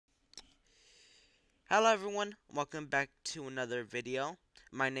Hello everyone, welcome back to another video.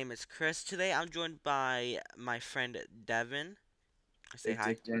 My name is Chris. Today I'm joined by my friend Devon. Say Hey,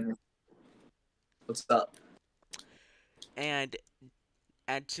 hi. Takedown. What's up? And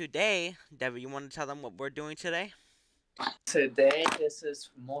today, Devon, you want to tell them what we're doing today? Today, this is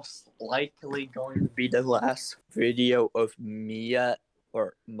most likely going to be the last video of Mia,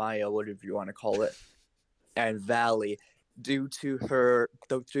 or Maya, whatever you want to call it, and Valley, due to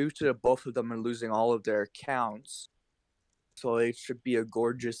the both of them are losing all of their accounts. So it should be a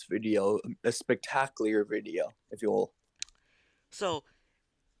gorgeous video, a spectacular video, if you will. So,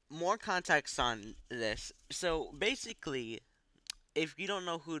 more context on this. So, basically, if you don't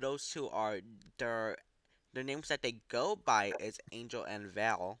know who those two are, their the names that they go by is Angel and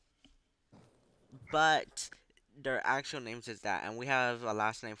Val, but their actual names is that, and we have a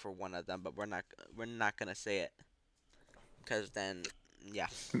last name for one of them, but we're not gonna say it because then, yeah.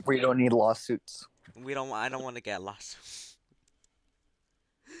 We don't need lawsuits. I don't want to get lost.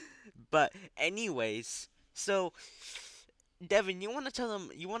 But anyways, so Devin, you want to tell them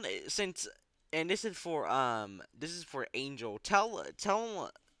you want to since and this is for Angel. Tell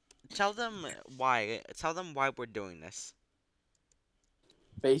them why we're doing this.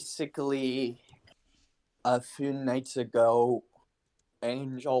 Basically, a few nights ago,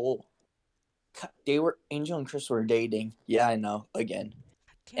 Angel Angel and Chris were dating. Yeah, I know. Again.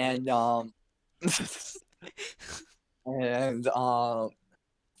 Damn it. And and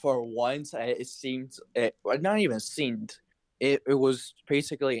for once it seemed it well, not even seemed it was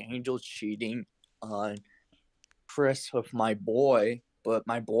basically Angel cheating on Chris with my boy, but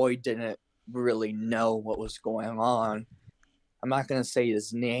my boy didn't really know what was going on. I'm not gonna say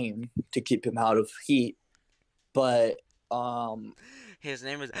his name to keep him out of heat, but His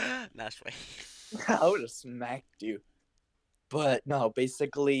name is That's right. I would have smacked you. But no,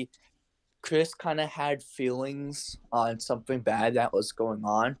 basically Chris kind of had feelings on something bad that was going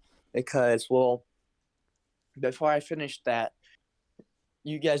on because, well, before I finished that,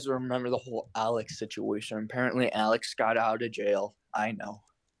 you guys remember the whole Alex situation. Apparently, Alex got out of jail. I know,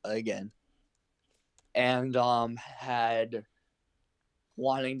 again, and had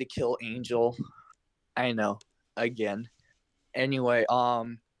wanting to kill Angel. I know, again. Anyway,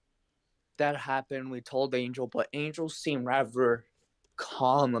 that happened. We told Angel, but Angel seemed rather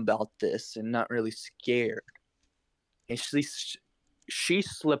calm about this and not really scared. And she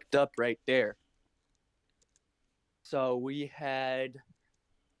slipped up right there. So we had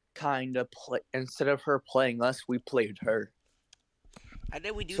kind of play instead of her playing us, we played her. How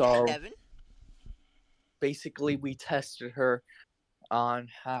did we do that, So Devin? basically, we tested her on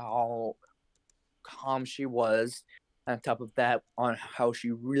how calm she was. On top of that, on how she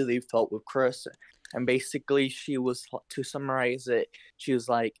really felt with Chris, and basically, she was to summarize it. She was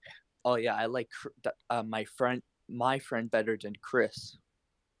like, "Oh yeah, I like my friend better than Chris."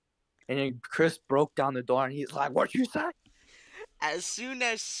 And then Chris broke down the door, and he's like, "What you say?" As soon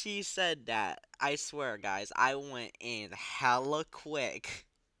as she said that, I swear, guys, I went in hella quick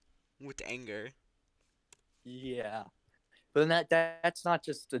with anger. Yeah. But then that's not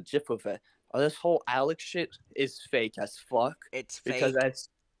just the gif of it. This whole Alex shit is fake as fuck. It's Because fake. as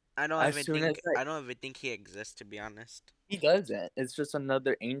soon as I don't even think he exists, to be honest. he doesn't, it's just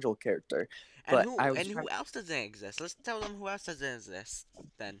another Angel character. And But I was who trying. else doesn't exist? Let's tell them who else doesn't exist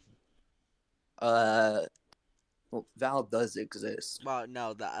then. Uh, well, Val does exist. Well,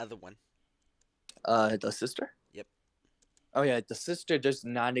 no, the other one. The sister. Yep. Oh yeah, the sister does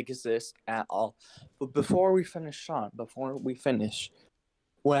not exist at all. But before we finish,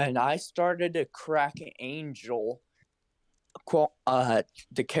 when I started to crack Angel,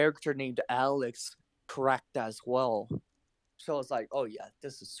 the character named Alex cracked as well. So I was like, oh yeah,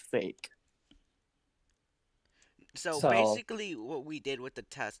 this is fake. So So basically, what we did with the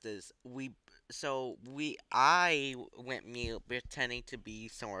test is I went mute pretending to be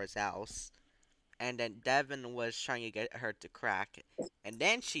somewhere else, and then Devin was trying to get her to crack, and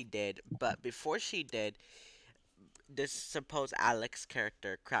then she did. But before she did, this supposed Alex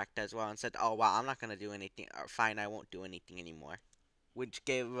character cracked as well and said, "Oh wow, I'm not gonna do anything. Or fine, I won't do anything anymore." Which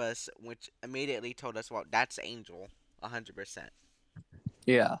immediately told us, "Well, that's Angel, 100%."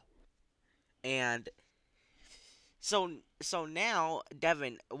 yeah. And so now,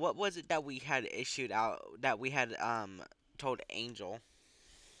 Devin, what was it that we had issued out that we had told Angel?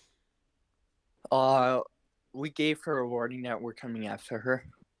 Uh we gave her a warning that we're coming after her.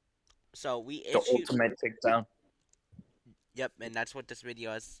 So we The issued, ultimate takedown. yep, and that's what this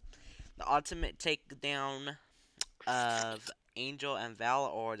video is. The ultimate takedown of Angel and Val,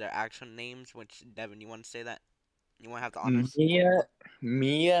 or their actual names. Which, Devin, you want to say that? You want to have the honors? Mia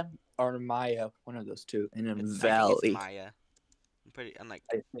Mia or Maya, one of those two, and then I think it's Valley. Maya. I'm like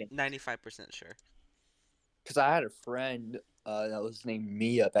I think 95% sure. because I had a friend that was named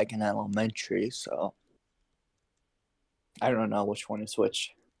Mia back in elementary, so I don't know which one is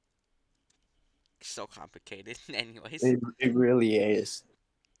which. So complicated. Anyways. It really is.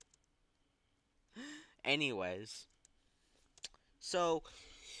 Anyways. So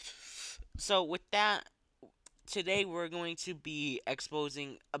so with that, today we're going to be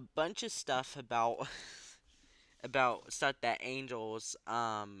exposing a bunch of stuff about about stuff that angels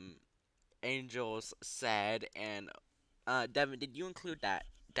said. And Devin, did you include that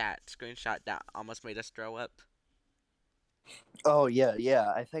screenshot that almost made us throw up? Oh yeah,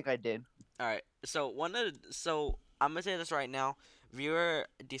 yeah. I think I did. All right. So I'm gonna say this right now. Viewer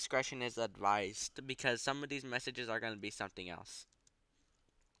discretion is advised because some of these messages are gonna be something else.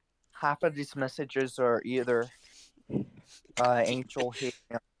 Half of these messages are either Angel hating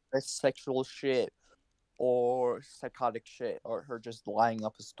sexual shit or psychotic shit, or her just lying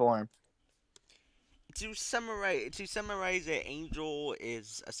up a storm. To summarize it, Angel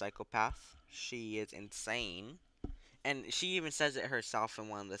is a psychopath. She is insane. And she even says it herself in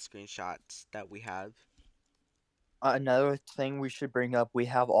one of the screenshots that we have. Another thing we should bring up: we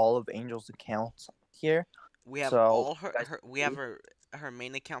have all of Angel's accounts here, We have so all her, you guys her we can have see. her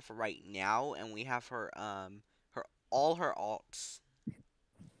main account for right now, and we have her all her alts.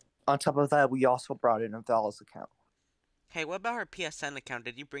 On top of that, we also brought in a Val's account. Hey, what about her PSN account?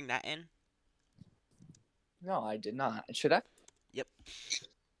 Did you bring that in? No, I did not. Should I? Yep.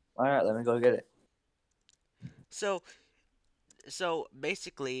 All right, let me go get it. So so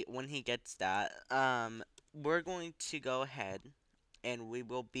basically when he gets that, we're going to go ahead and we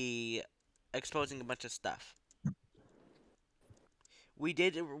will be exposing a bunch of stuff. We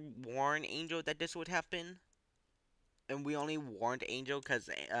did warn Angel that this would happen, and we only warned Angel because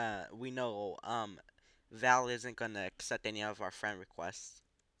we know Val isn't gonna accept any of our friend requests.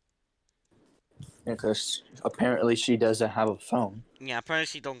 Because apparently she doesn't have a phone. Yeah, apparently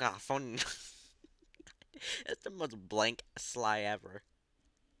she don't got a phone. It's the most blank sly ever.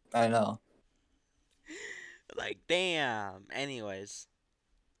 I know. Like damn. Anyways,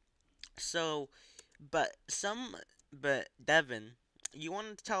 so but some but Devin, you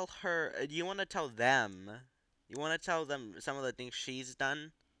want to tell her? You want to tell them? You want to tell them some of the things she's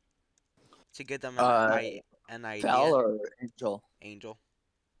done to give them Uh, an Val idea? or Angel? Angel.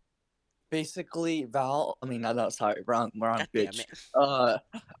 Basically, Val. I mean, no, sorry, wrong God damn bitch. it. Uh,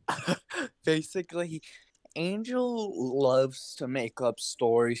 basically, Angel loves to make up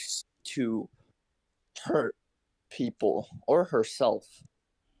stories to hurt people or herself,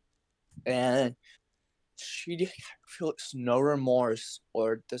 and she feels no remorse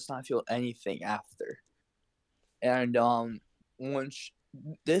or does not feel anything after. And when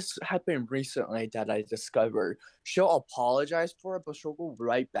this happened recently that I discovered, she'll apologize for it, but she'll go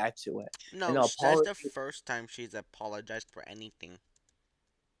right back to it. And No, the that's apology, the first time she's apologized for anything,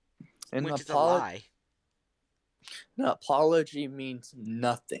 and the which is a apology, lie. the apology means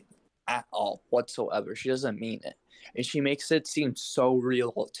nothing at all whatsoever. She doesn't mean it, and she makes it seem so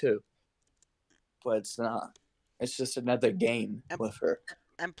real too, but it's not. It's just another game And with her.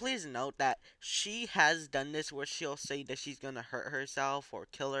 and please note that she has done this where she'll say that she's gonna hurt herself or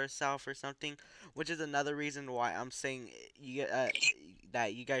kill herself or something, which is another reason why I'm saying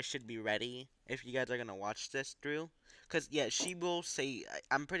that you guys should be ready if you guys are gonna watch this through. Cause yeah, she will say.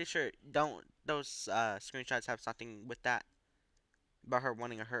 I'm pretty sure. Don't those screenshots have something with that about her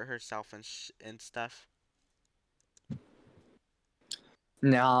wanting to hurt herself and stuff?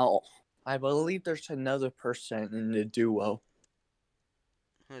 Now, I believe there's another person in the duo,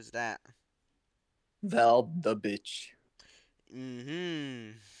 Who's that? Val the bitch.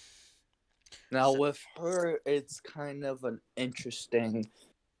 Mm-hmm. Now, So, with her, it's kind of an interesting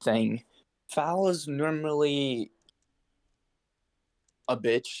thing. Val is normally a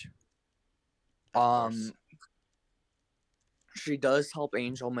bitch. of course. Um, she does help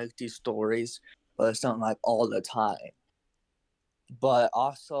Angel make these stories, but it's not like all the time. But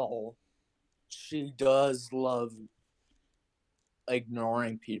also, she does love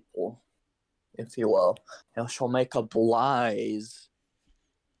ignoring people, if you will. And she'll make up lies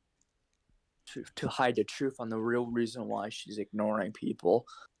to hide the truth on the real reason why she's ignoring people.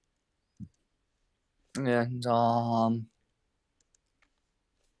 And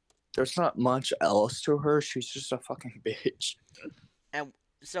there's not much else to her. She's just a fucking bitch. And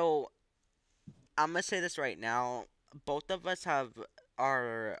so I'm gonna say this right now. Both of us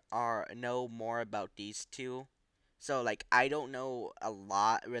are know more about these two. So like I don't know a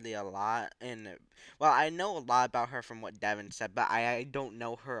lot, really a lot, and well I know a lot about her from what Devin said, but I don't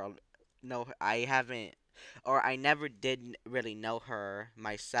know her know her. I haven't, or I never did really know her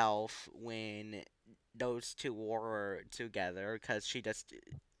myself when those two were together because she just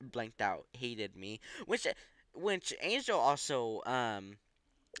blanked out, hated me, which Angel also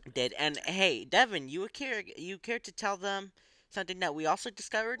did. And hey, Devin, you care to tell them something that we also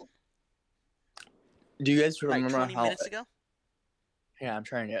discovered Do you guys like remember 20 how? minutes ago? Yeah, I'm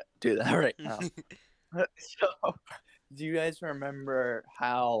trying to do that right now. So, do you guys remember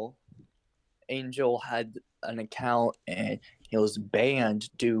how Angel had an account and it was banned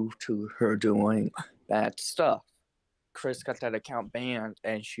due to her doing bad stuff? Chris got that account banned,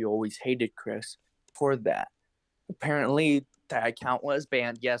 and she always hated Chris for that. Apparently, that account was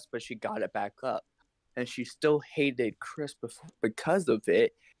banned, yes, but she got it back up, and she still hated Chris because of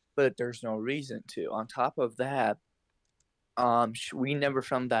it. But there's no reason to. On top of that, we never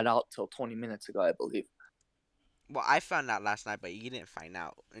found that out till 20 minutes ago, I believe. Well, I found out last night, but you didn't find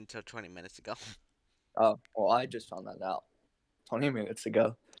out until 20 minutes ago. Oh, well, I just found that out 20 minutes ago.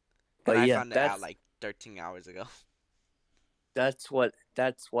 And But I yeah, found it out like 13 hours ago. that's what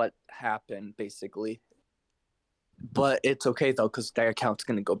happened basically. But it's okay though, because that account's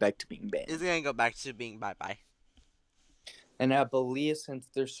gonna go back to being It's banned. gonna go back to being bye bye. And I believe since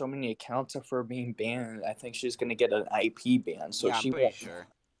there's so many accounts of her being banned, I think she's gonna get an IP ban. So Yeah, I'm she pretty won't. sure.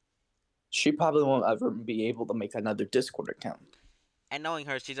 She probably won't ever be able to make another Discord account. And knowing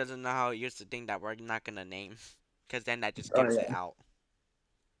her, she doesn't know how to use the thing that we're not gonna name, because then that just Oh gives it yeah. out.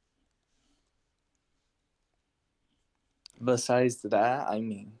 Besides that, I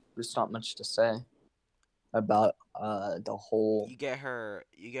mean, there's not much to say about the whole. You get her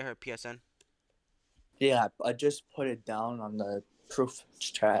PSN. Yeah, I just put it down on the proof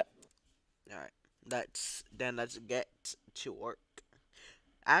chat. All right. Let's get to work.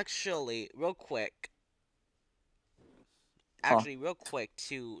 Actually, real quick. Huh?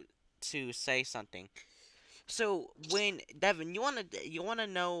 To say something. So when Devin, you wanna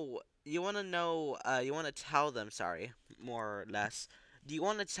tell them, sorry, more or less. Do you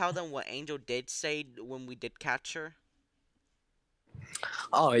want to tell them what Angel did say when we did catch her?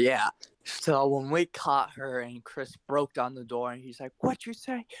 Oh yeah. So when we caught her and Chris broke down the door and he's like, "What'd you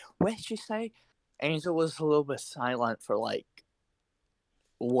say? What'd you say?" Angel was a little bit silent for like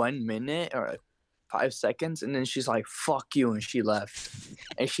 1 minute or 5 seconds, and then she's like, "Fuck you," and she left,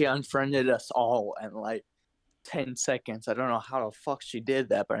 and she unfriended us all in like 10 seconds. I don't know how the fuck she did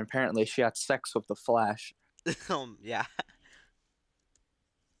that, but apparently she had sex with the Flash. Yeah.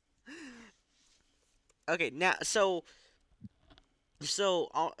 Okay, now so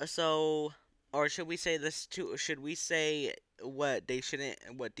or should we say this too? Should we say what these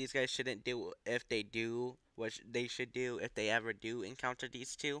guys shouldn't do if they do, they should do if they ever do encounter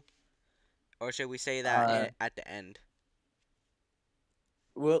these two? Or should we say that Uh, at the end?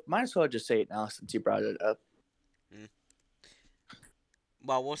 well, might as well just say it now since you brought it up. Mm.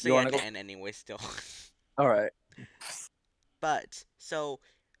 Well, we'll You say it want at to the go? end anyway, still. All right. But so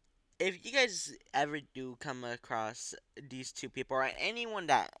if you guys ever do come across these two people or anyone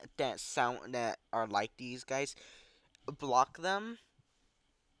that are like these guys, block them.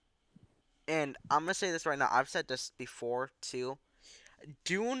 And I'm gonna say this right now. I've said this before too.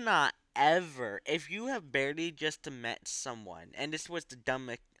 Do not ever, if you have barely just met someone, and this was the dumb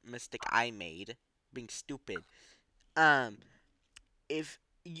mistake I made, being stupid. Um, if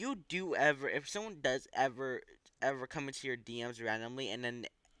if someone does ever come into your DMs randomly, and then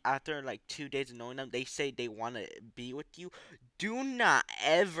after like 2 days of knowing them, they say they want to be with you, do not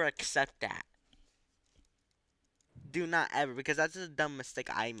ever accept that. Do not ever, because that's a dumb mistake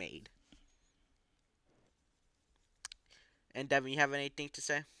I made. And Devin, you have anything to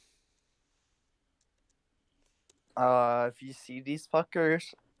say? If you see these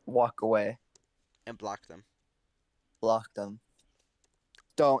fuckers, walk away. And block them. Block them.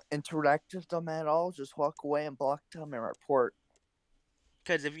 Don't interact with them at all. Just walk away and block them and report.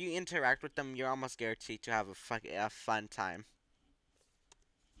 Because if you interact with them, you're almost guaranteed to have a fun time.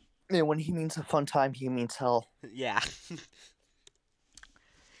 And when he means a fun time, he means hell. Yeah.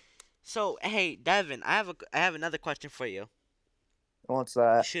 So hey, Devin, I have another question for you. What's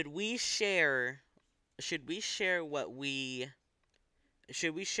that? Should we share? Should we share what we?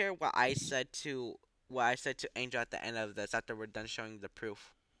 Should we share what I said to Angel at the end of this after we're done showing the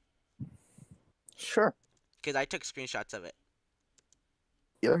proof? Sure. Because I took screenshots of it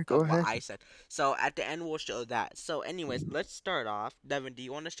Yeah, go of what ahead. I said. So at the end we'll show that. So anyways, let's start off. Devin, do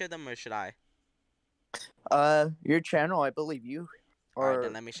you want to share them or should I? Your channel, I believe you. All right,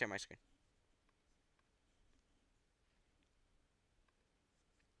 then Or let me share my screen.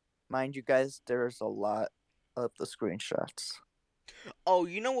 mind you guys, there's a lot of the screenshots. Oh,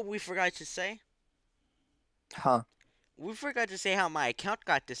 you know what we forgot to say? Huh. We forgot to say how my account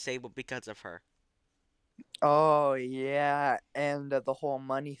got disabled because of her. Oh yeah, and the whole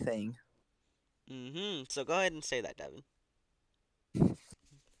money thing. So go ahead and say that, Devin.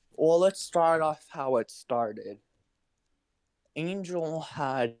 Well, let's start off how it started. Angel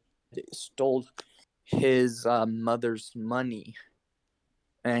had stole his mother's money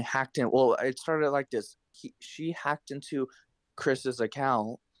and hacked in. Well, it started like this. She hacked into Chris's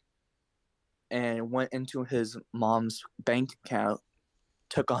account and went into his mom's bank account,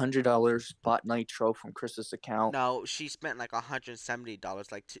 took $100, bought nitro from Chris's account. No, she spent like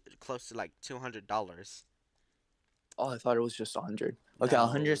 $170, like close to like $200. Oh, I thought it was just 100. Okay,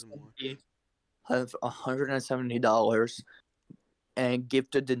 No, it was more. $170 and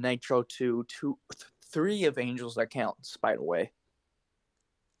gifted the nitro to three of Angel's accounts, by the way.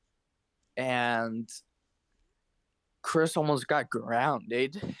 And Chris almost got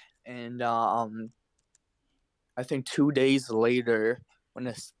grounded, and I think 2 days later, when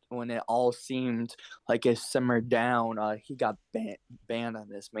it all seemed like it simmered down, he got banned on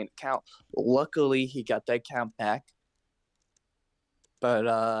his main account. Luckily, he got that account back,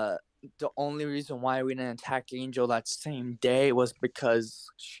 but the only reason why we didn't attack Angel that same day was because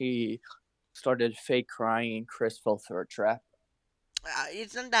she started fake crying. Chris fell through a trap.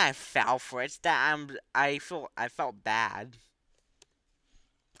 It's not that I fell for it. It's that I felt bad.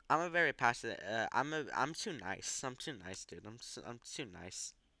 I'm a very passionate. I'm too nice. I'm too nice, dude. I'm too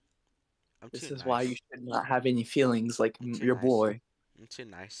nice. I'm too This is why you nice. should not have any feelings like I'm too your nice. boy. I'm too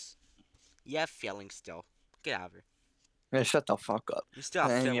nice. You have feelings still. Get out of here. Man, shut the fuck up. You still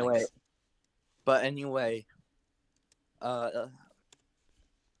have Anyway, feelings. but anyway, uh,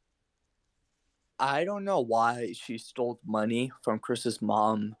 I don't know why she stole money from Chris's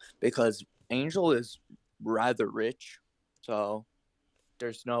mom because Angel is rather rich, so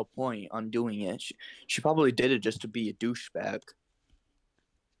there's no point on doing it. She probably did it just to be a douchebag.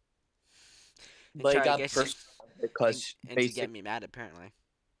 And But it try to got get personal because and to get basic. me mad apparently.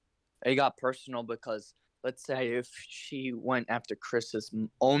 It got personal because let's say if she went after Chris's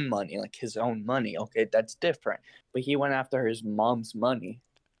own money, like his own money, okay, that's different. But he went after his mom's money,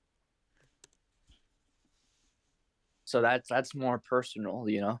 so that's more personal,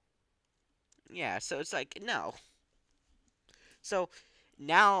 you know. Yeah, so it's like no. So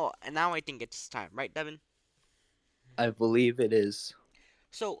now I think it's time, right, Devin? I believe it is.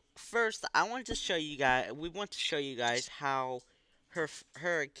 So first, I want to show you guys. We want to show you guys how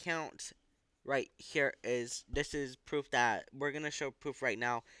her account right here is. This is proof that we're gonna show proof right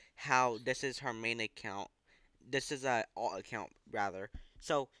now how this is her main account. This is a alt account rather.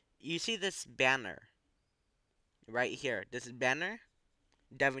 So you see this banner right here. This banner,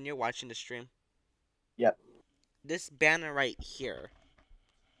 Devin, you're watching the stream. Yep. This banner right here.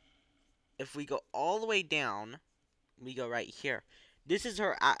 If we go all the way down, we go right here. This is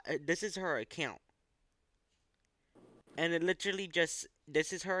her account. And it literally just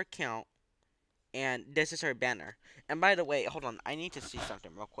this is her account and this is her banner. And by the way, hold on, I need to see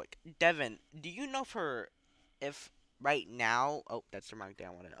something real quick. Devin, do you know if right now? Oh, that's the wrong thing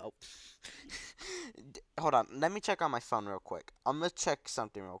I wanted. Oh, hold on, let me check on my phone real quick. I'm gonna check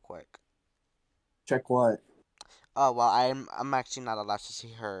something real quick. Check what? Oh well, I'm actually not allowed to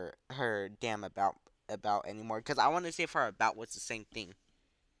see her damn about anymore because I want to see if her about was the same thing.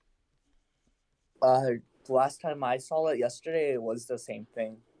 The last time I saw it yesterday, it was the same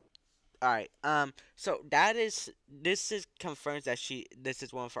thing. All right. So that is this is confirms that this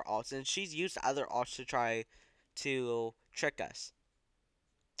is one of her alts, and she's used other alts to try to trick us.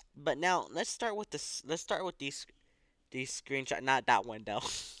 But now let's start with this. Let's start with these screenshot. Not that one though.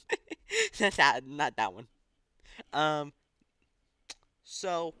 Not that one. Um.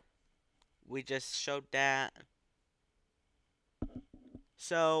 So we just showed that.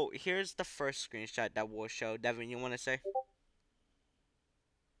 So here's the first screenshot that we'll show. Devin, you want to say?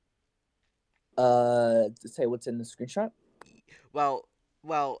 Say what's in the screenshot.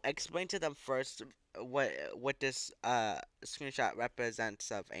 Well, explain to them first what this screenshot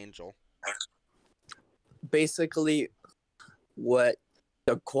represents of Angel. Basically, what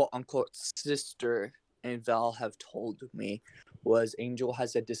the quote unquote sister and Val have told me was Angel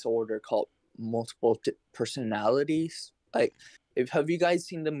has a disorder called multiple personalities. Like, if have you guys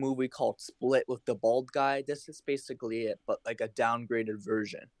seen the movie called Split with the bald guy? This is basically it, but like a downgraded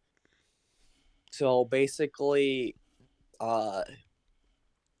version. So basically, uh,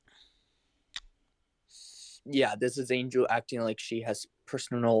 yeah, this is Angel acting like she has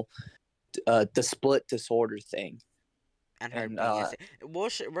personal, the split disorder thing. and her and being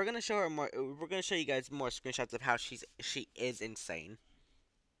insane. We're gonna show her more. We're gonna show you guys more screenshots of how she is insane.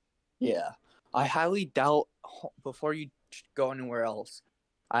 yeah, I highly doubt. Before you go anywhere else,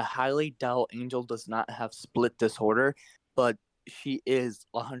 I highly doubt Angel does not have split disorder, but she is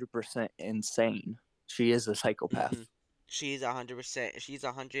 100% insane. She is a Mm-hmm. psychopath, She's 100%. She's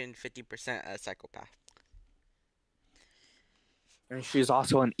 150% a psychopath. and she's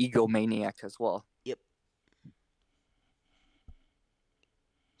also an egomaniac as well. Yep.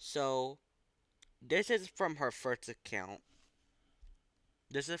 So this is from her first account.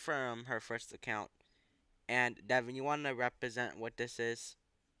 This is from her first account. And Devin, you want to represent what this is?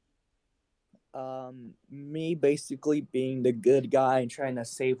 Me basically being the good guy and trying to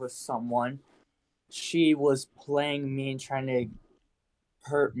save us someone. She was playing me and trying to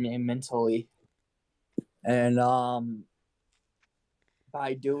hurt me mentally, and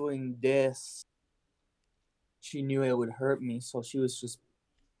by doing this, she knew it would hurt me, so she was just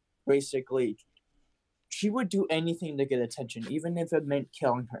basically she would do anything to get attention, even if it meant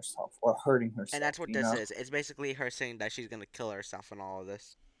killing herself or hurting And herself, that's what you this know, is. It's basically her saying that she's gonna kill herself and all of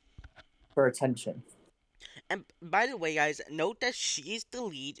this. for attention. And by the way, guys, note that she's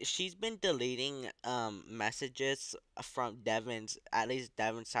been deleting messages from Devin's, at least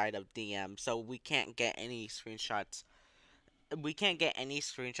Devin's side of DM, so we can't get any screenshots. We can't get any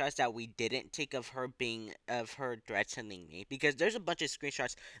screenshots that we didn't take of her threatening me, because there's a bunch of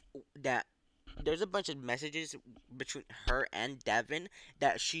screenshots that there's a bunch of messages between her and Devin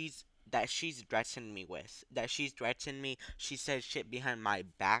that she's threatened me with. That she's threatened me. She said shit behind my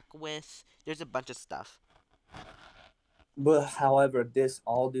back with. There's a bunch of stuff. But however, this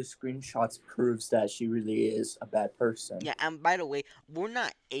all these screenshots proves that she really is a bad person. Yeah, and by the way, we're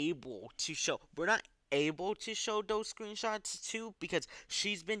not able to show those screenshots too, because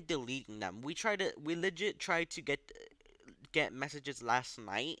she's been deleting them. We legit tried to get messages last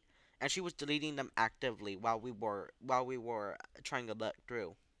night, and she was deleting them actively while we were trying to look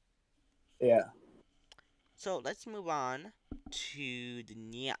through. Yeah. So let's move on to the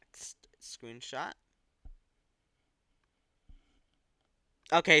next screenshot.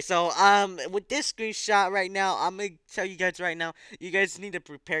 Okay, so with this screenshot right now, I'm gonna tell you guys right now, you guys need to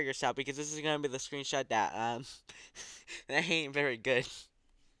prepare yourself, because this is gonna be the screenshot that that ain't very good.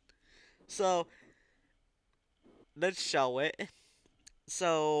 So let's show it.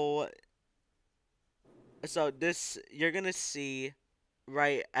 So this, you're gonna see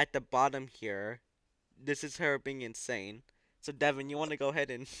right at the bottom here. This is her being insane. So Devin, you want to go ahead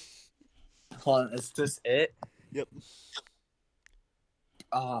and Hold on, is this it? yep.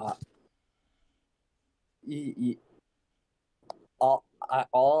 Uh,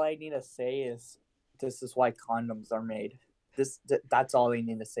 all I need to say is this is why condoms are made. That's all I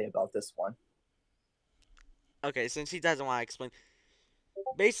need to say about this one. Okay, since he doesn't want to explain,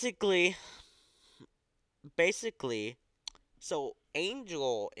 basically, basically, so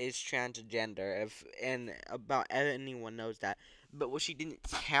Angel is transgender. If and about anyone knows that, but what she didn't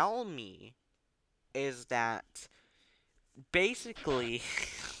tell me is that basically,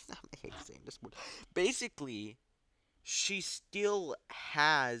 I hate saying this word. Basically, she still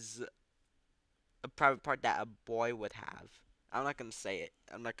has a private part that a boy would have. I'm not gonna say it.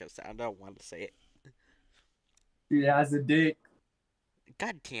 I'm not gonna say. I don't want to say it. She has a dick.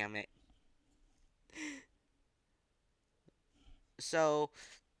 God damn it. So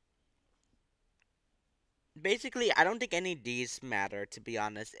basically, I don't think any of these matter. To be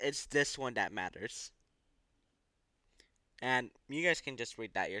honest, it's this one that matters. And you guys can just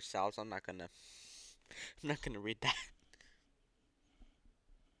read that yourselves. I'm not gonna. I'm not gonna read that.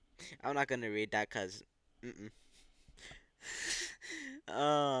 I'm not gonna read that because. Mm-mm.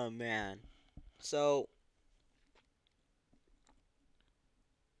 Oh man. So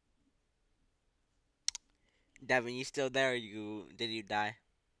Devin, you still there? Or you did you die?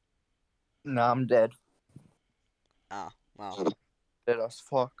 No, I'm dead. Oh well. Dead as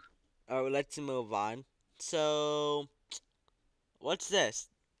fuck. Alright, let's move on. So what's this?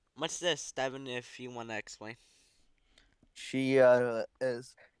 What's this, Devin? If you wanna explain. She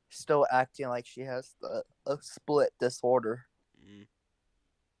is still acting like she has a split disorder. Mm,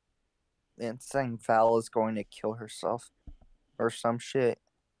 The insane foul is going to kill herself or some shit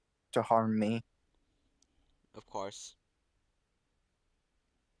to harm me. of course.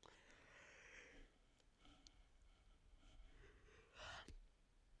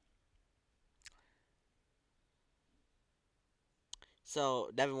 So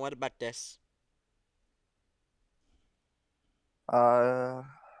Devin, what about this? Uh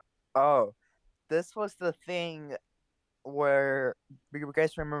oh, this was the thing where you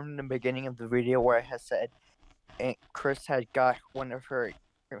guys remember in the beginning of the video where I had said Chris had got one of her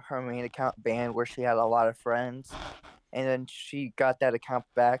main account banned where she had a lot of friends, and then she got that account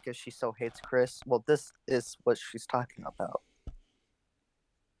back as she still hates Chris. Well, this is what she's talking about.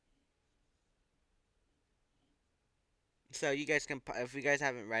 So you guys can, if you guys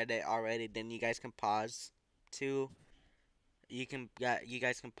haven't read it already, then you guys can pause to. You can, yeah, you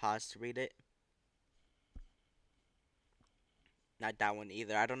guys can pause to read it. Not that one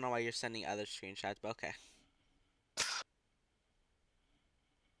either. I don't know why you're sending other screenshots, but okay.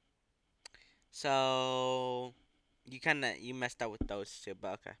 So you messed up with those two,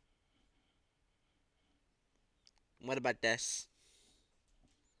 but okay. What about this?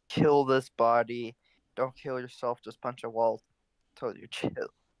 Kill this body. Don't kill yourself. Just punch a wall. Told you chill.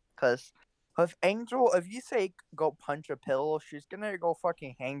 Cause if Angel, if you say go punch a pillow, she's gonna go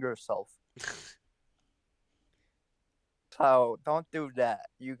fucking hang herself. So don't do that.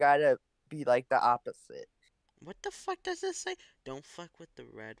 You gotta be like the opposite. What the fuck does this say? Don't fuck with the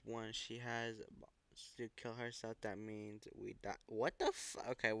red one. She has to kill herself. That means we die. What the fuck?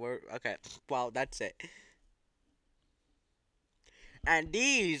 Okay, we're okay. Well, that's it. And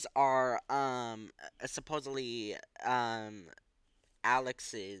these are supposedly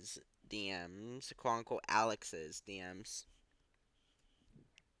Alex's DMs, quote unquote Alex's DMs.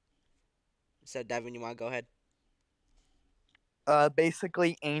 So Devin, you wanna go ahead?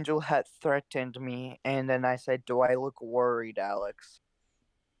 Basically, Angel had threatened me, and then I said, "Do I look worried, Alex?"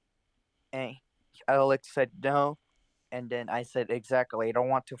 And Alex said no, and then I said, "Exactly. I don't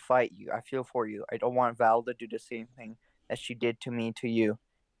want to fight you. I feel for you. I don't want Val to do the same thing that she did to me to you."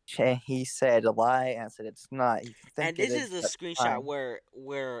 And he said a lie, and I said, "It's not. If you And think it this is, is the that's screenshot fine."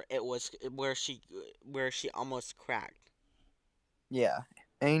 where it was where she almost cracked. Yeah,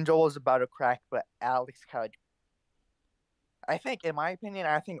 Angel was about to crack, but Alex kind of. I think, in my opinion,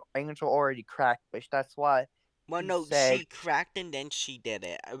 I think Angel already cracked, but that's why Well, he no, said, she cracked and then she did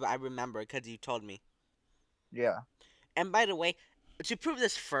it. I remember because you told me. "Yeah." And by the way, to prove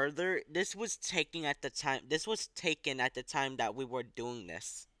this further, this was taken at the time. This was taken at the time that we were doing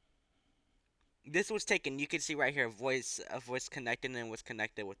this. This was taken. You can see right here, a voice connected and was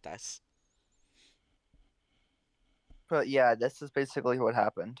connected with us. But yeah, this is basically what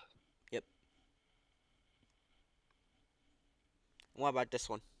happened. Yep. What about this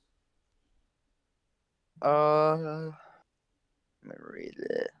one? Let me read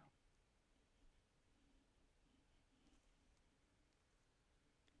it.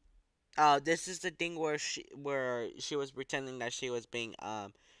 This is the thing where she was pretending that she was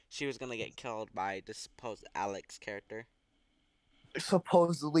gonna get killed by the supposed Alex character.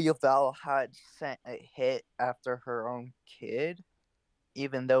 Supposedly, Val had sent a hit after her own kid,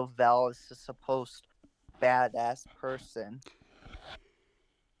 even though Val is a supposed badass person.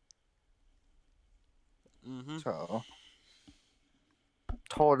 Mm-hmm. So,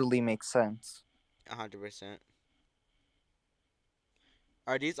 totally makes sense. 100%.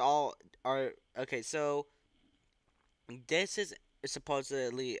 Are these all are okay? So this is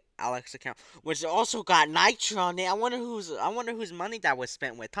supposedly Alex's account, which also got Nitro on it. I wonder whose money that was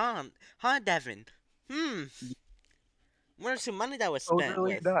spent with, huh? Huh, Devin? Hmm. Where's the money that was spent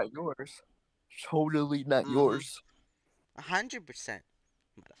Totally with? not yours. Totally not Mm-hmm. yours. 100%.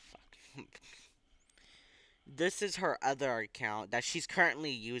 Motherfucker. This is her other account that she's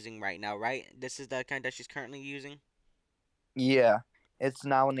currently using right now, right? This is the account that she's currently using. Yeah, it's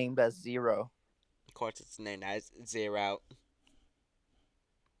now named as Zero. Of course, it's named as Zero.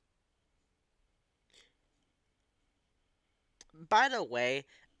 By the way,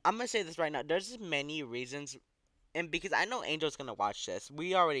 I'm gonna say this right now. There's many reasons, and because I know Angel's gonna watch this,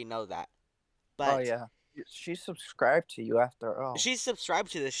 we already know that. Oh But yeah, she subscribed to you after all. she's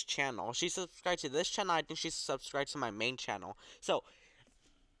subscribed to this channel. She's subscribed to this channel. I think she's subscribed to my main channel. So,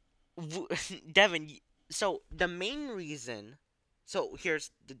 Devin, so the main reason. So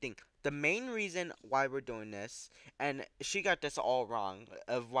here's the thing. The main reason why we're doing this, and she got this all wrong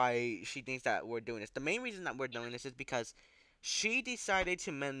of why she thinks that we're doing this. The main reason that we're doing this is because she decided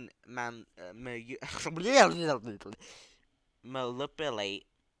to manipulate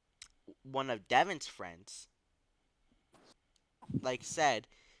one of Devon's friends. Like said,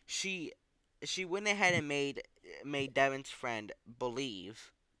 she she went ahead and made Devon's friend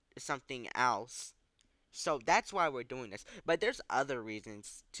believe something else. So that's why we're doing this. But there's other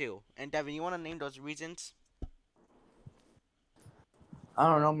reasons too. And Devin, you want to name those reasons? I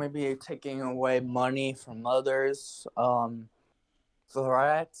don't know, maybe taking away money from others,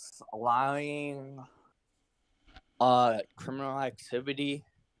 threats, lying, criminal activity,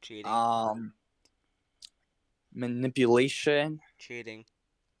 Cheating, um, manipulation, cheating.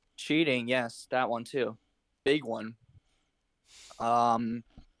 cheating. Yes, that one too. big one. Um,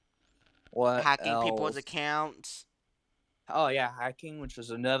 what Hacking people's else? accounts. Oh yeah, hacking, which is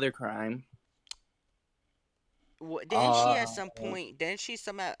another crime. Didn't she at Uh, some point? Didn't she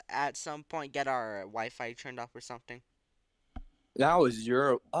at some point get our Wi-Fi turned off or something? that was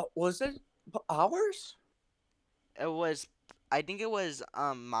your. Was it ours? It was. I think it was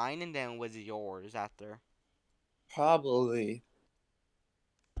mine, and then it was yours after. Probably.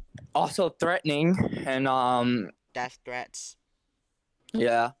 Also threatening and Death threats.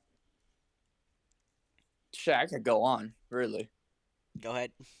 yeah. Shit, I could go on really, Go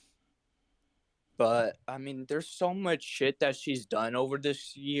ahead. but I mean, there's so much shit that she's done over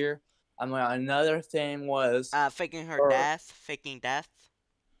this year. I mean, another thing was, Faking her or death. Faking death.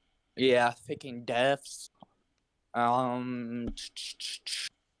 yeah, faking deaths. Um,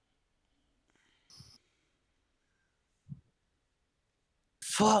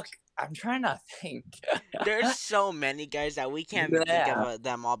 fuck. I'm trying to think. There's so many guys that we can't even think of Yeah,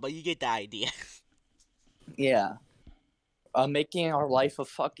 them all, but you get the idea. yeah. Making our life a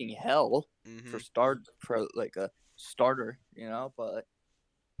fucking hell hmm for like a starter, But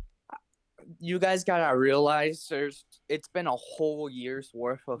you guys gotta realize it's been a whole year's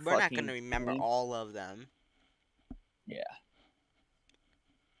worth of We're not gonna fucking remember pain. all of them. Yeah,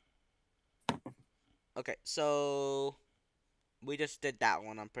 Okay, so we just did that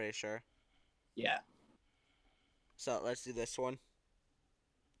one. I'm pretty sure. yeah. So let's do this one.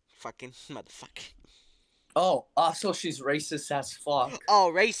 Fucking motherfucker. Oh, also she's racist as fuck. Oh,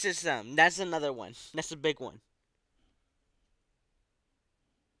 racism. That's another one. That's a big one.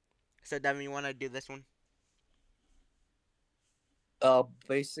 So, Devin, you want to do this one?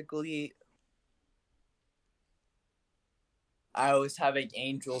 Basically, I was having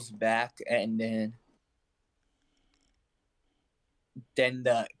Angel's back, and then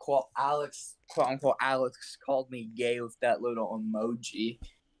the quote unquote Alex called me gay with that little emoji,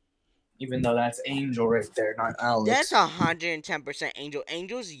 even though that's Angel right there, not That's Alex. 110% Angel.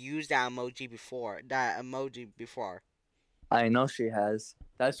 Angel's used that emoji before. That emoji before. I know she has.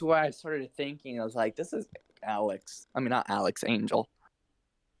 That's why I started thinking. I was like, this is Alex. I mean, not Alex, Angel.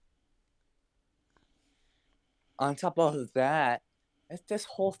 On top of that, if this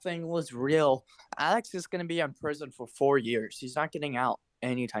whole thing was real, Alex is going to be in prison for 4 years. He's not getting out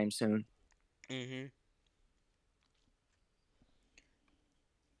anytime soon. Mm-hmm.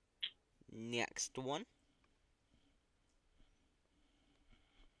 Next one.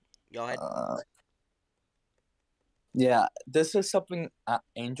 Go ahead. Uh, yeah, this is something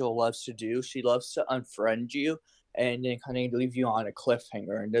Angel loves to do. She loves to unfriend you and then kind of leave you on a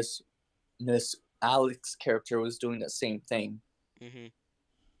cliffhanger. And this Alex character was doing the same thing. Mm-hmm.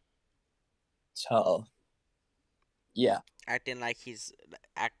 So yeah, Acting like he's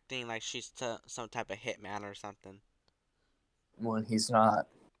acting like she's some type of hitman or something. when he's not,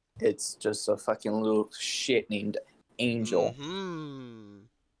 it's just a fucking little shit named Angel. Mm-hmm.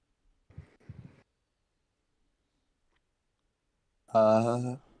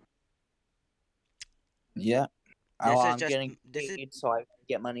 Uh, yeah. Oh, This is I'm just getting this is paid, so I can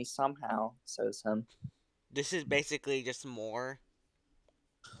get money somehow, says him. this is basically just more.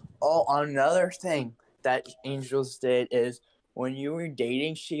 Oh, another thing that Angels did is when you were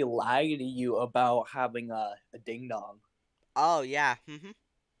dating, she lied to you about having a ding dong. Oh yeah. Mm-hmm.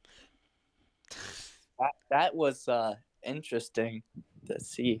 That was interesting to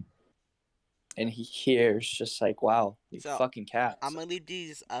see. And he hears just like, wow, you So fucking I'm cats. gonna leave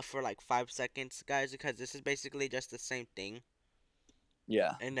these for like 5 seconds, guys, because this is basically just the same thing,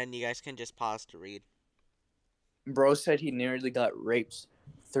 Yeah. and then you guys can just pause to read. Bro said he nearly got raped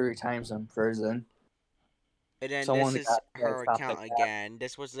 3 times in prison. And then Someone this is got to her stop the account cat. again.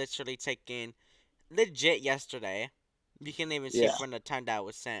 This was literally taken legit yesterday. You can even see Yeah. from the time that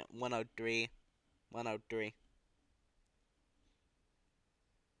was sent. 103. 103.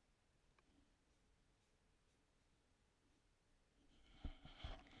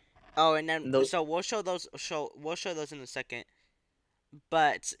 Oh, and then Those, so we'll show those in a second.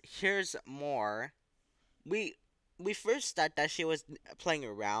 But here's more. We we first thought that she was playing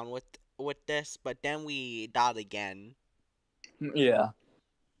around with this, but then we thought again. yeah.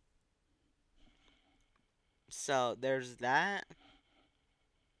 So there's that,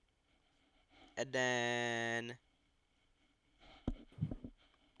 and then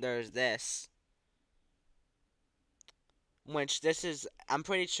there's this. Which this is, I'm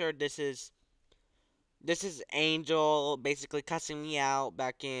pretty sure this is Angel basically cussing me out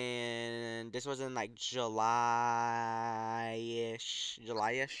back in, this was in like July-ish.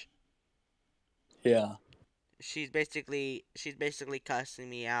 July-ish. Yeah. she's basically cussing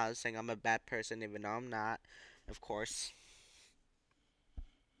me out, saying I'm a bad person, even though I'm not, of course.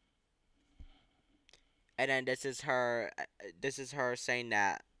 And then this is her saying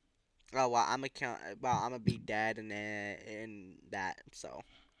that, oh well, I'm gonna be dead, and that. So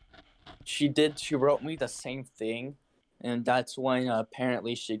She did. She wrote me the same thing, and that's when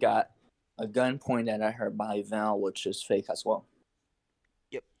apparently she got a gun pointed at her by Val, which is fake as well.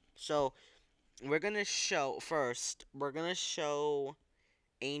 yep. So we're gonna show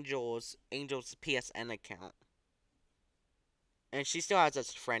Angel's PSN account, and she still has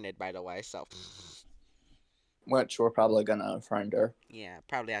us friended, by the way. So Which we're probably gonna unfriend her. yeah,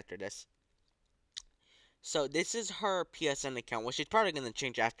 probably after this. So this is her PSN account, which she's probably gonna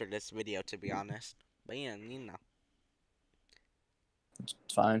change after this video, to be honest. But yeah, It's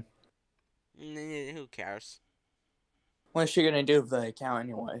fine. who cares? What's she gonna do with the account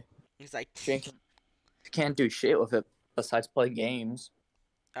anyway? He's like, She can't do shit with it besides play games.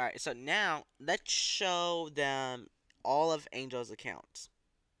 all right. So now let's show them all of Angel's accounts.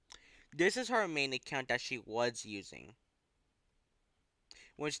 This is her main account that she was using.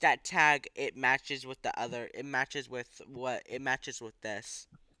 Which that tag, it matches with the other. It matches with what? It matches with this.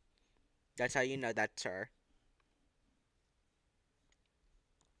 That's how you know that's her.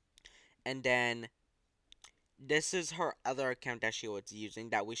 And then this is her other account that she was using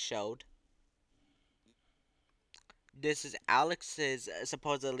that we showed. This is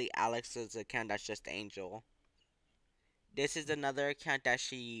supposedly Alex's account. That's just Angel. This is another account that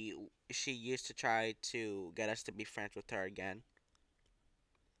she used to try to get us to be friends with her again.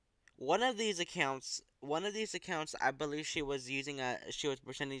 One of these accounts, I believe she was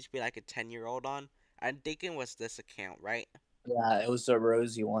pretending to be like a 10-year-old on. I'm thinking it was this account, right? Yeah, it was the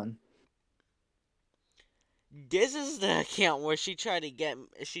rosy one. This is the account where she tried to get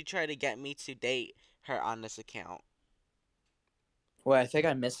me to date her on this account. Wait, I think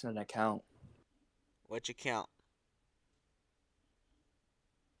I missed an account. Which account?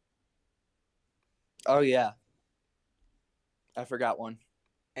 Oh yeah, I forgot one.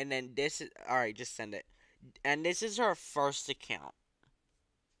 And then this is all right. Just send it. And this is her first account.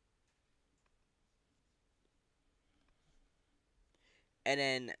 And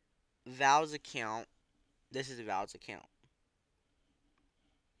then Val's account. This is Val's account.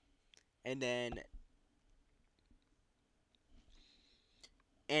 And then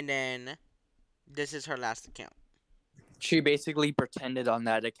and then this is her last account. She basically pretended on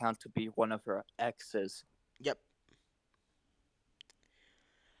that account to be one of her exes. Yep.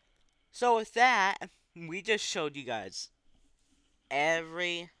 So with that, we just showed you guys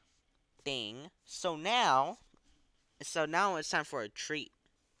everything. So now it's time for a treat.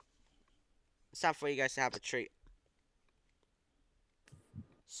 It's time for you guys to have a treat.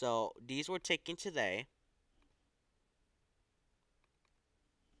 So these were taken today.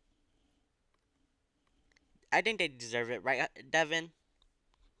 I think they deserve it, right, Devon?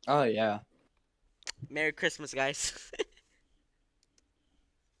 Oh yeah. Merry Christmas, guys.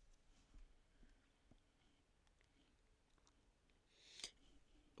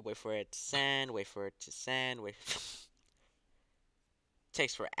 Wait for it to send. Wait for it to send. Wait.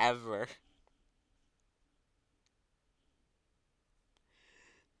 Takes forever.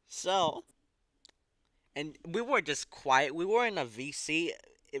 So, and we were just quiet. We were in a VC,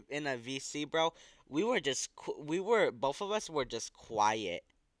 bro. Both of us were just quiet.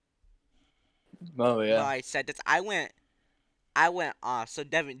 Oh But yeah. I said this. I went off. So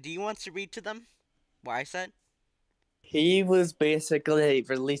Devin, do you want to read to them what I said? He was basically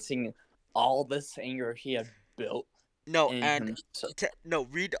releasing all this anger he had built No, in and himself. no,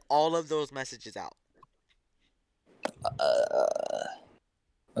 read all of those messages out.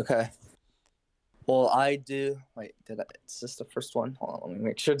 Okay. Well, I do. Wait, is this the first one? Hold on, let me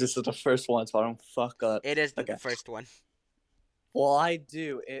make sure this is the first one so I don't fuck up. It is the Okay. first one. Well, I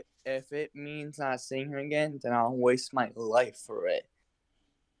do. If it means not seeing her again, then I'll waste my life for it.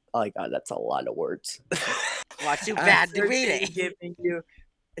 Oh my god, that's a lot of words. Well, too bad to After read me it. giving you,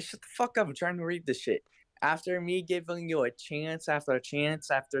 shut the fuck up! I'm trying to read this shit. After me giving you a chance after a chance,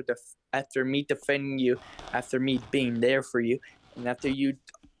 after me defending you, after me being there for you, and after you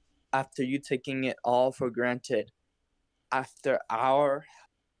taking it all for granted, after all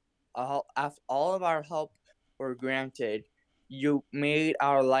of our help were granted, you made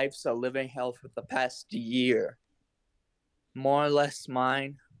our lives a living hell for the past year. More or less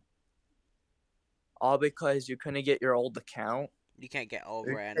mine, all because you couldn't get your old account. You can't get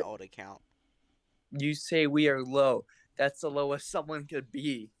over an old account. You say we are low. That's the lowest someone could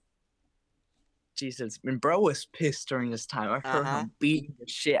be. Jesus, and bro was pissed during this time. I Uh heard huh. him beating the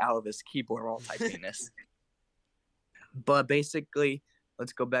shit out of his keyboard while typing this. But basically,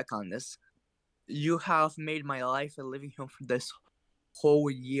 let's go back on this. You have made my life a living hell for this whole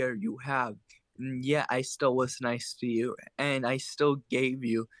year. You have. And yet I still was nice to you, and I still gave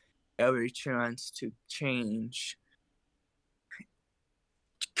you every chance to change.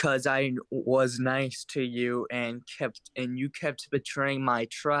 Because I was nice to you and you kept betraying my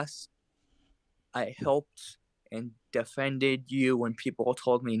trust. I helped and defended you when people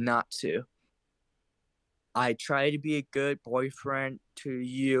told me not to. I tried to be a good boyfriend to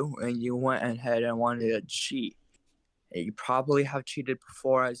you, and you went ahead and wanted to cheat. And you probably have cheated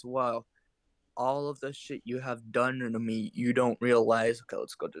before as well. All of the shit you have done to me, you don't realize. Okay,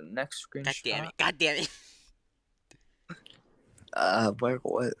 let's go to the next God damn screenshot. it. God damn it. Where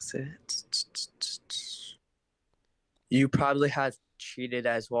was it? You probably have cheated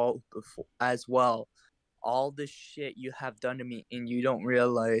as well before as well. All the shit you have done to me, and you don't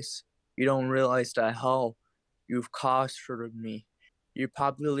realize. You don't realize the hell you've caused for me. You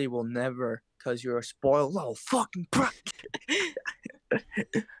probably will never, cause you're a spoiled little fucking brat.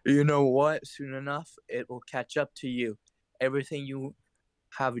 You know what? Soon enough, it will catch up to you. Everything you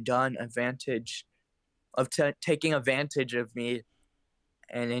have done, advantage of taking advantage of me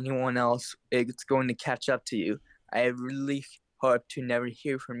and anyone else, it's going to catch up to you. I really hope to never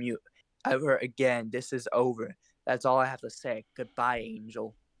hear from you ever again. This is over. That's all I have to say. Goodbye,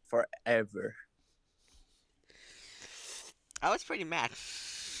 Angel. Forever. I was pretty mad.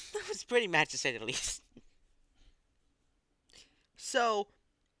 I was pretty mad to say the least. So,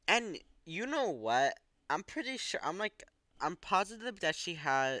 and you know what? I'm pretty sure. I'm positive that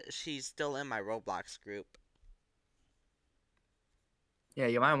she's still in my Roblox group. Yeah,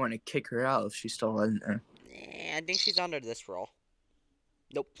 you might want to kick her out if she's still in there. I think she's under this role.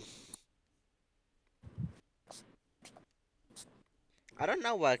 Nope. I don't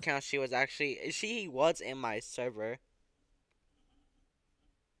know what account she was actually. She was in my server.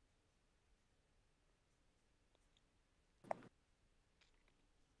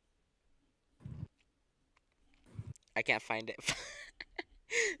 I can't find it.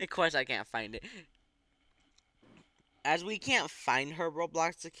 Of course, I can't find it. As we can't find her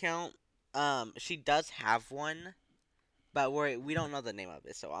Roblox account, she does have one, but we don't know the name of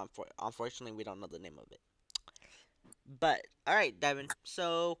it. So unfortunately, we don't know the name of it. But all right, Devin.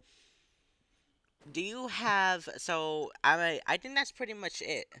 So do you have? So I think that's pretty much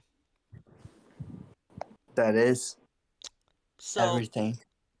it. That is So everything.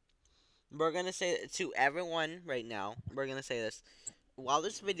 we're gonna say to everyone right now. We're gonna say this while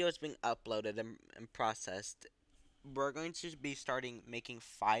this video is being uploaded and processed. We're going to be starting making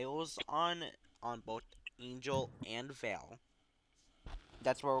files on both Angel and Vale.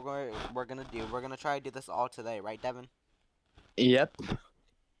 That's what we're gonna do. We're gonna try to do this all today, right, Devin? Yep.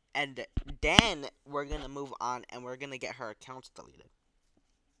 And then we're gonna move on and we're gonna get her accounts deleted.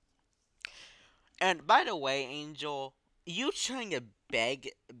 And by the way, Angel, you trying to beg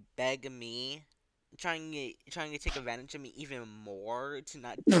me, trying to take advantage of me even more to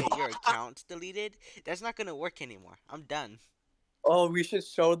not get your accounts deleted? That's not gonna work anymore. I'm done. Oh, we should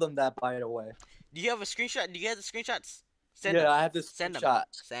show them that, by the way. Do you have a screenshot? Do you have the screenshots? Send them. Yeah, I have the Send them. screenshot.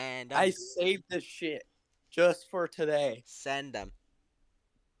 Send I them. saved this shit just for today. Send them.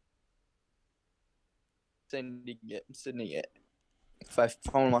 Sending it. If my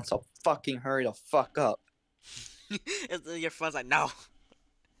phone wants to fucking hurry the fuck up. Your phone's like, no,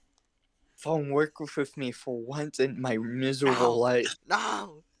 Phone work with me for once in my miserable no, life.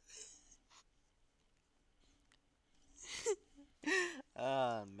 no.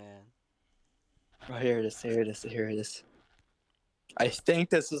 Oh man. Oh, here it is. Here it is. Here it is. I think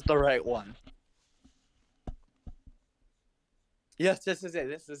this is the right one. Yes, this is it.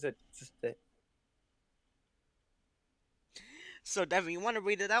 This is it. This is it. So Devin, you want to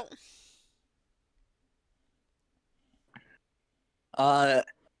read it out? Uh,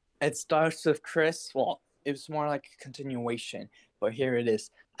 it starts with Chris. Well, it was more like a continuation, but here it is.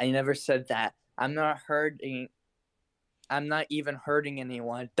 I never said that. I'm not hurting. I'm not even hurting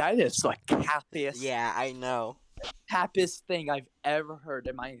anyone. That is like Yeah, I know. happiest thing I've ever heard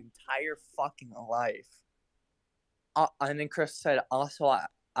in my entire fucking life. And then Chris said, also,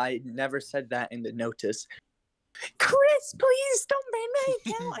 I never said that in the notice. Chris, please don't ban my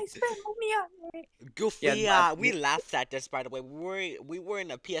account. I spent money on it. Goofy. We laughed at this, by the way. We were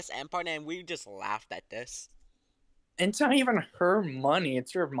in a PSN party and we just laughed at this. It's not even her money.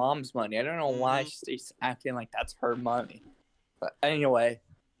 It's her mom's money. I don't know why Mm-hmm. she's acting like that's her money. But anyway,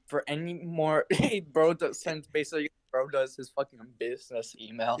 for any more, hey, bro sends basically bro does his fucking business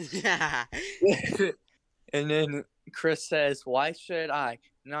email. And then Chris says, "Why should I?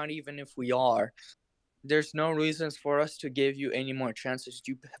 Not even if we are." There's no reasons for us to give you any more chances.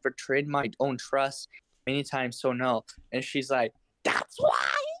 You have betrayed my own trust many times, so no. And she's like, that's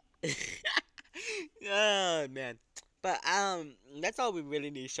why. Oh man. But that's all we really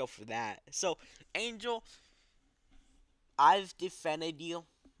need to show for that. So, Angel, I've defended you.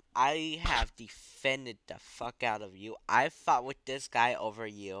 I have defended the fuck out of you. I fought with this guy over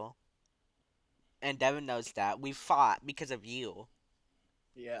you. And Devin knows that. We fought because of you.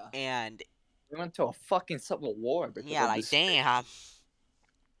 Yeah. And We went to a fucking civil war because yeah, of like this. damn.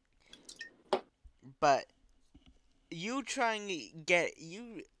 But you trying to get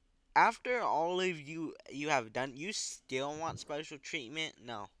you after all of you have done, you still want special treatment?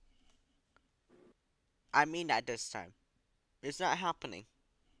 No. I mean that this time. It's not happening.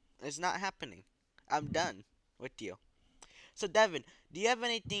 It's not happening. I'm done with you. So Devin, do you have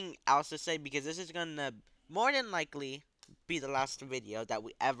anything else to say? Because this is gonna more than likely be the last video that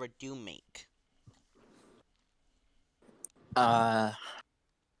we ever do make. Uh,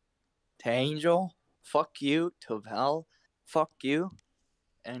 to Angel, fuck you. To Val, fuck you.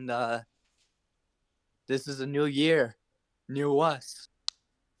 And this is a new year, new us,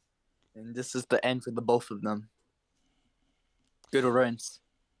 and this is the end for the both of them. Good riddance.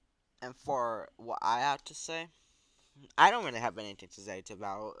 And for what I have to say, I don't really have anything to say to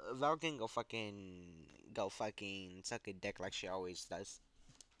Val. Val can go fucking suck a dick like she always does,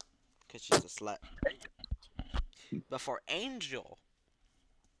 cause she's a slut. But for Angel,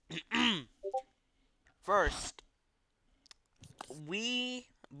 first, we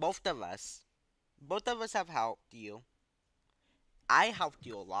both of us have helped you. I helped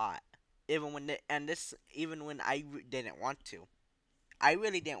you a lot, even when even when didn't want to. I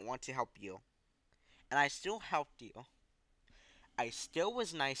really didn't want to help you, and I still helped you. I still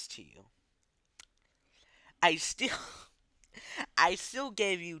was nice to you. I still I still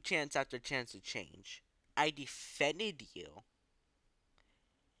gave you chance after chance to change. I defended you,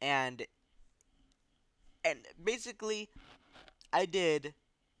 and basically I did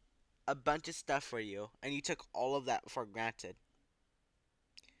a bunch of stuff for you, and you took all of that for granted.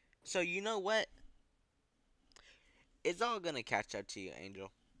 So you know what? It's all gonna catch up to you, Angel.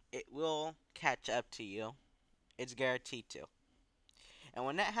 It will catch up to you. It's guaranteed to. And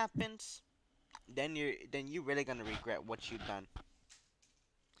when that happens, then you really gonna regret what you've done.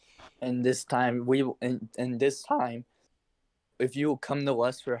 And this time and this time, if you come to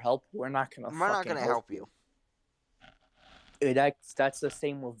us for help, we're not gonna We're not fucking gonna help help you. you. That's the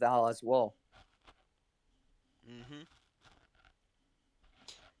same with Val as well. Mhm.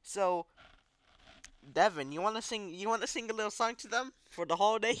 So, Devin, you wanna sing? You wanna sing a little song to them for the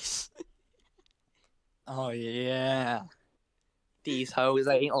holidays? Oh yeah, these hoes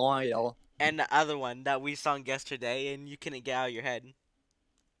ain't loyal. And the other one that we sung yesterday, and you couldn't get out of your head.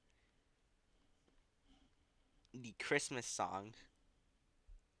 The Christmas song.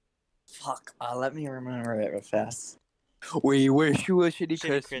 Fuck. Let me remember it real fast. We wish you a shitty Shitty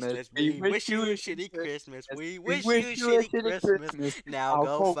Christmas. Christmas. We We wish wish you you a a shitty shitty Christmas. Christmas. We We wish wish you a you a shitty shitty Christmas. Christmas. Now I'll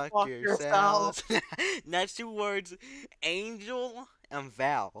go go fuck fuck yourself. yourselves. Next two words, Angel and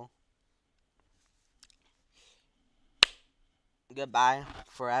Val. Goodbye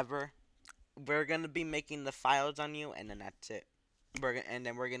forever. We're gonna be making the files on you, and then that's it. And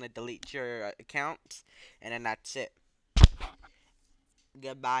then we're gonna delete your accounts, and then that's it.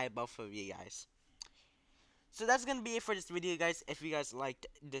 Goodbye, both of you guys. So that's gonna be it for this video, guys. If you guys liked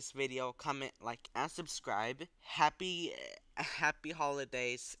this video, comment, like, and subscribe. Happy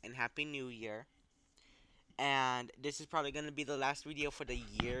holidays and happy New Year. And this is probably gonna be the last video for the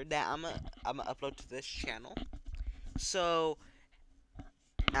year that I'm gonna upload to this channel. So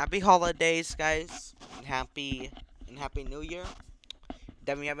happy holidays, guys, and happy New Year.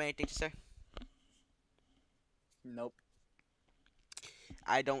 Devin, you have anything to say? Nope.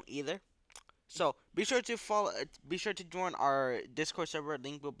 I don't either. So be sure to follow. Be sure to join our Discord server.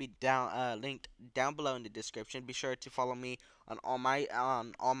 Link will be linked down below in the description. Be sure to follow me on all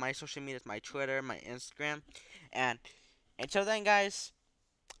my social medias, my Twitter, my Instagram, and until then, guys,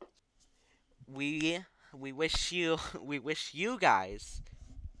 we we wish you we wish you guys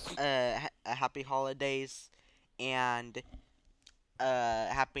a happy holidays and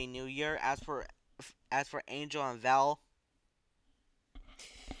happy New Year. As for Angel and Val,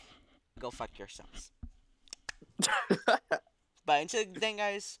 go fuck yourselves. But until then,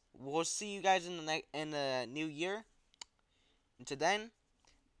 guys, we'll see you guys in the new year. Until then,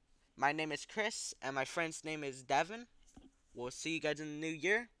 my name is Chris, and my friend's name is Devon. We'll see you guys in the new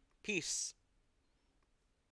year. Peace.